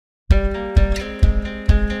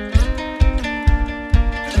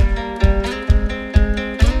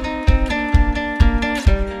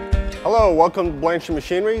Hello, welcome to Blanchard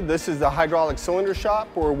Machinery. This is the hydraulic cylinder shop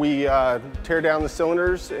where we tear down the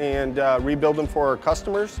cylinders and rebuild them for our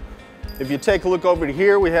customers. If you take a look over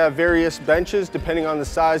here, we have various benches depending on the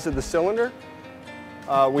size of the cylinder.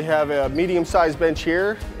 We have a medium-sized bench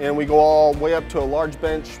here, and we go all the way up to a large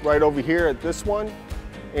bench right over here at this one.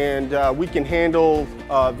 And we can handle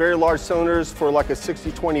very large cylinders for like a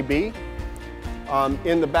 60-20B.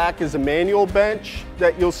 In the back is a manual bench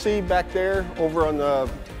that you'll see back there over on the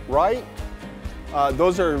right.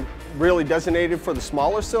 Those are really designated for the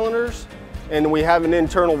smaller cylinders. And we have an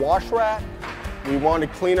internal wash rack. We want to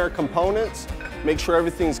clean our components, make sure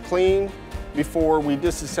everything's clean before we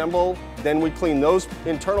disassemble. Then we clean those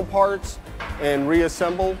internal parts and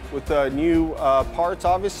reassemble with new parts,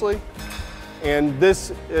 obviously. And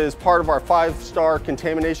this is part of our 5-star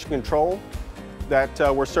contamination control that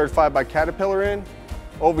we're certified by Caterpillar in.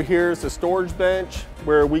 Over here is the storage bench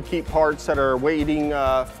where we keep parts that are waiting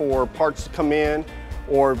for parts to come in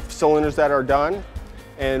or cylinders that are done.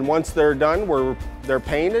 And once they're done, they're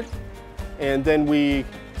painted, and then we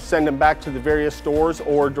send them back to the various stores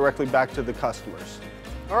or directly back to the customers.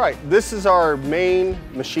 All right, this is our main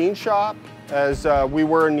machine shop. As we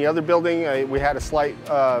were in the other building, we had a slight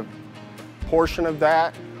portion of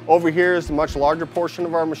that. Over here is a much larger portion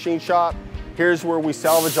of our machine shop. Here's where we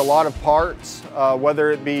salvage a lot of parts,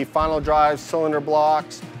 whether it be final drives, cylinder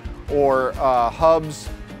blocks, or hubs,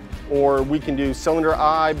 or we can do cylinder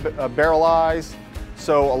eye, barrel eyes.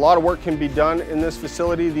 So a lot of work can be done in this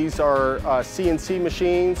facility. These are CNC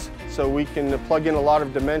machines, so we can plug in a lot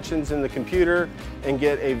of dimensions in the computer and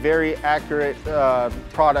get a very accurate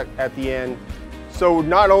product at the end. So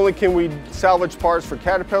not only can we salvage parts for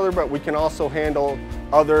Caterpillar, but we can also handle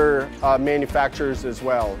other manufacturers as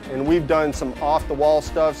well. And we've done some off-the-wall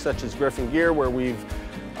stuff such as Griffin Gear, where we've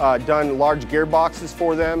done large gearboxes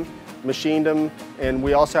for them, machined them, and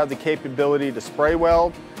we also have the capability to spray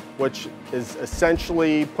weld, which is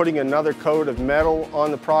essentially putting another coat of metal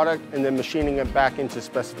on the product and then machining it back into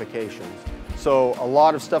specifications. So a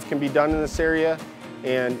lot of stuff can be done in this area,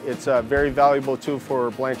 and it's a very valuable tool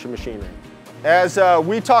for Blanchard Machinery. As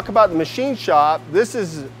we talk about the machine shop, this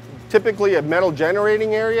is typically a metal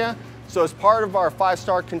generating area. So as part of our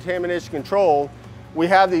 5-star contamination control, we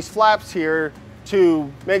have these flaps here to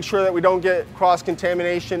make sure that we don't get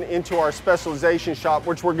cross-contamination into our specialization shop,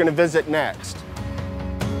 which we're going to visit next.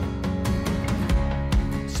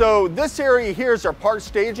 So this area here is our part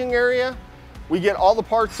staging area. We get all the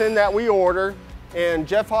parts in that we order, and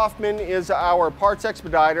Jeff Hoffman is our parts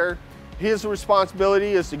expediter. His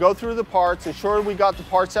responsibility is to go through the parts, ensure we got the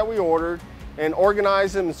parts that we ordered, and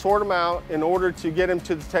organize them and sort them out in order to get them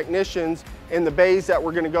to the technicians in the bays that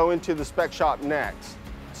we're going to go into the spec shop next.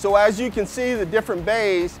 So as you can see, the different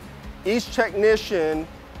bays, each technician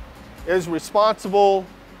is responsible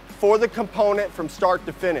for the component from start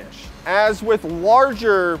to finish. As with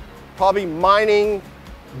larger, probably mining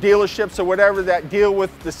dealerships or whatever that deal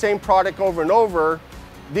with the same product over and over,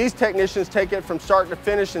 these technicians take it from start to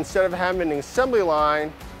finish instead of having an assembly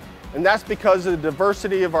line, and that's because of the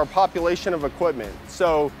diversity of our population of equipment.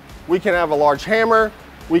 So we can have a large hammer,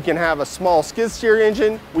 we can have a small skid steer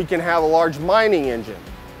engine, we can have a large mining engine.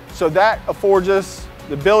 So that affords us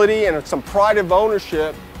the ability and some pride of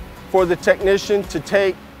ownership for the technician to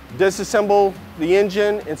take, disassemble the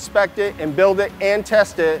engine, inspect it, and build it and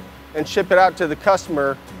test it and ship it out to the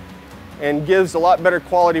customer, and gives a lot better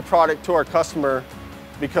quality product to our customer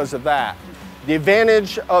because of that. The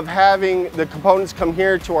advantage of having the components come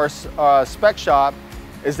here to our spec shop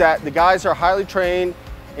is that the guys are highly trained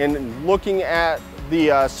in looking at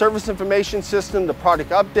the service information system, the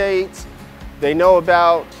product updates. They know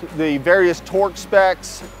about the various torque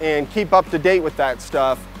specs and keep up to date with that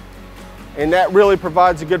stuff. And that really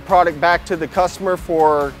provides a good product back to the customer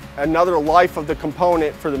for another life of the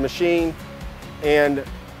component for the machine, and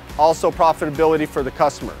also profitability for the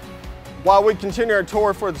customer. While we continue our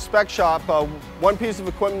tour for the spec shop, one piece of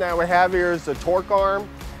equipment that we have here is the torque arm.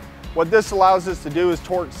 What this allows us to do is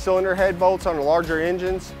torque cylinder head bolts on the larger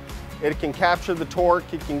engines. It can capture the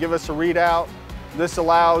torque, it can give us a readout. This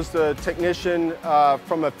allows the technician,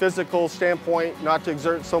 from a physical standpoint, not to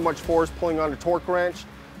exert so much force pulling on the torque wrench.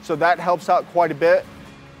 So that helps out quite a bit.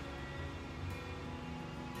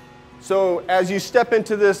 So as you step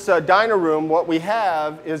into this dyno room, what we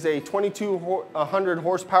have is a 2200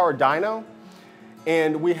 horsepower dyno,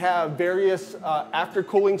 and we have various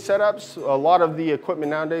aftercooling setups. A lot of the equipment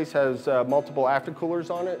nowadays has multiple aftercoolers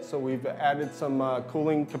on it, so we've added some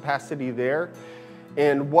cooling capacity there.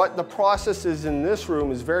 And what the process is in this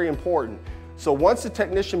room is very important. So once the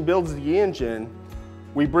technician builds the engine,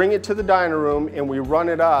 we bring it to the dyno room and we run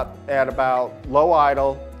it up at about low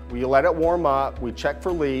idle We let it warm up, we check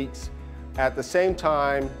for leaks. At the same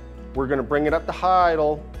time, we're gonna bring it up to high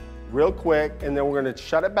idle real quick, and then we're gonna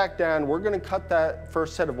shut it back down. We're gonna cut that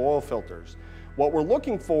first set of oil filters. What we're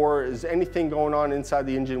looking for is anything going on inside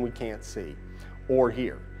the engine we can't see or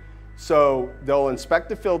hear. So they'll inspect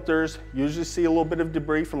the filters, usually see a little bit of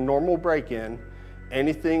debris from normal break-in.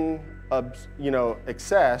 Anything of,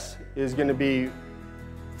 excess is gonna be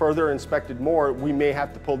further inspected more. We may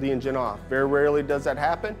have to pull the engine off. Very rarely does that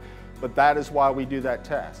happen, but that is why we do that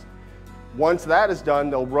test. Once that is done,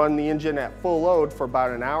 they'll run the engine at full load for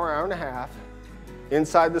about an hour, hour and a half.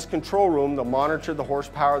 Inside this control room, they'll monitor the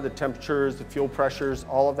horsepower, the temperatures, the fuel pressures,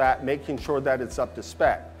 all of that, making sure that it's up to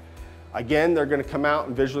spec. Again, they're gonna come out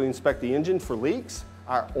and visually inspect the engine for leaks.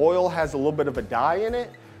 Our oil has a little bit of a dye in it,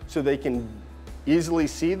 so they can easily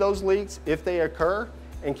see those leaks if they occur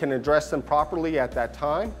and can address them properly at that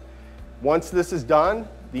time. Once this is done,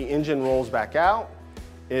 the engine rolls back out.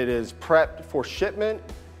 It is prepped for shipment,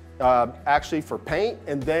 actually for paint,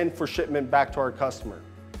 and then for shipment back to our customer.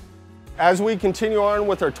 As we continue on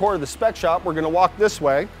with our tour of the spec shop, we're gonna walk this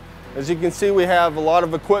way. As you can see, we have a lot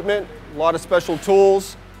of equipment, a lot of special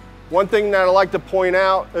tools. One thing that I like to point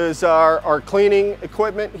out is our cleaning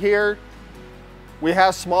equipment here. We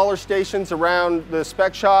have smaller stations around the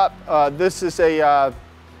spec shop. This is a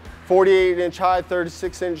 48-inch high,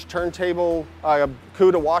 36-inch turntable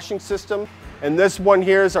CUDA washing system. And this one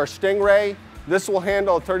here is our Stingray. This will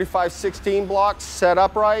handle a 35/16 block set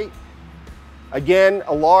upright. Again,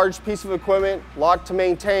 a large piece of equipment, a lot to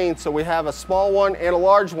maintain, so we have a small one and a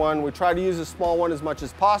large one. We try to use the small one as much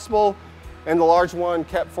as possible, and the large one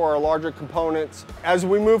kept for our larger components. As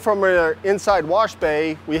we move from our inside wash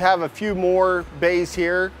bay, we have a few more bays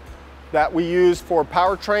here that we use for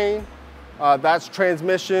powertrain. That's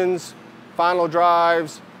transmissions, final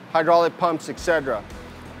drives, hydraulic pumps, etc.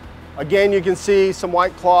 Again, you can see some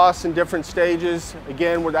white cloths in different stages.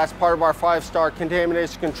 Again, that's part of our 5-star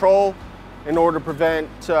contamination control in order to prevent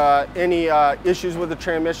any issues with the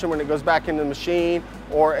transmission when it goes back into the machine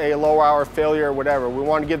or a low hour failure or whatever. We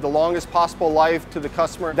want to give the longest possible life to the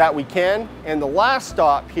customer that we can. And the last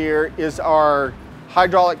stop here is our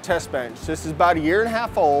hydraulic test bench. This is about 1.5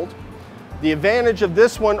 years old. The advantage of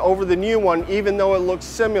this one over the new one, even though it looks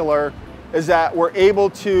similar, is that we're able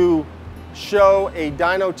to show a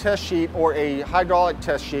dyno test sheet or a hydraulic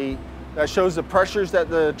test sheet that shows the pressures that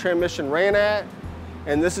the transmission ran at.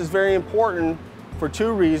 And this is very important for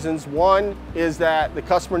 2 reasons. One is that the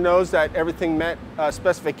customer knows that everything met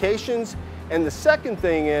specifications. And the second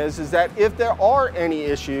thing is that if there are any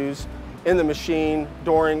issues in the machine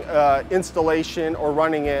during installation or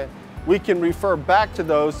running it, we can refer back to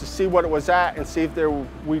those to see what it was at and see if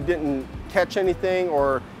we didn't catch anything,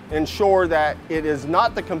 or ensure that it is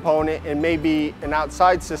not the component and may be an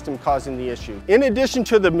outside system causing the issue. In addition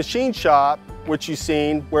to the machine shop, which you've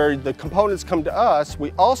seen, where the components come to us,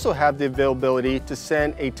 we also have the availability to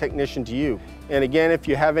send a technician to you. And again, if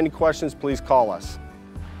you have any questions, please call us.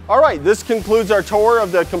 All right, this concludes our tour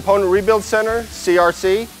of the Component Rebuild Center,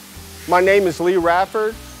 CRC. My name is Lee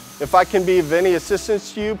Radford. If I can be of any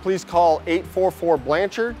assistance to you, please call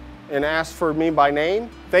 844-BLANCHARD and ask for me by name.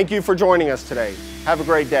 Thank you for joining us today. Have a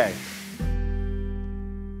great day.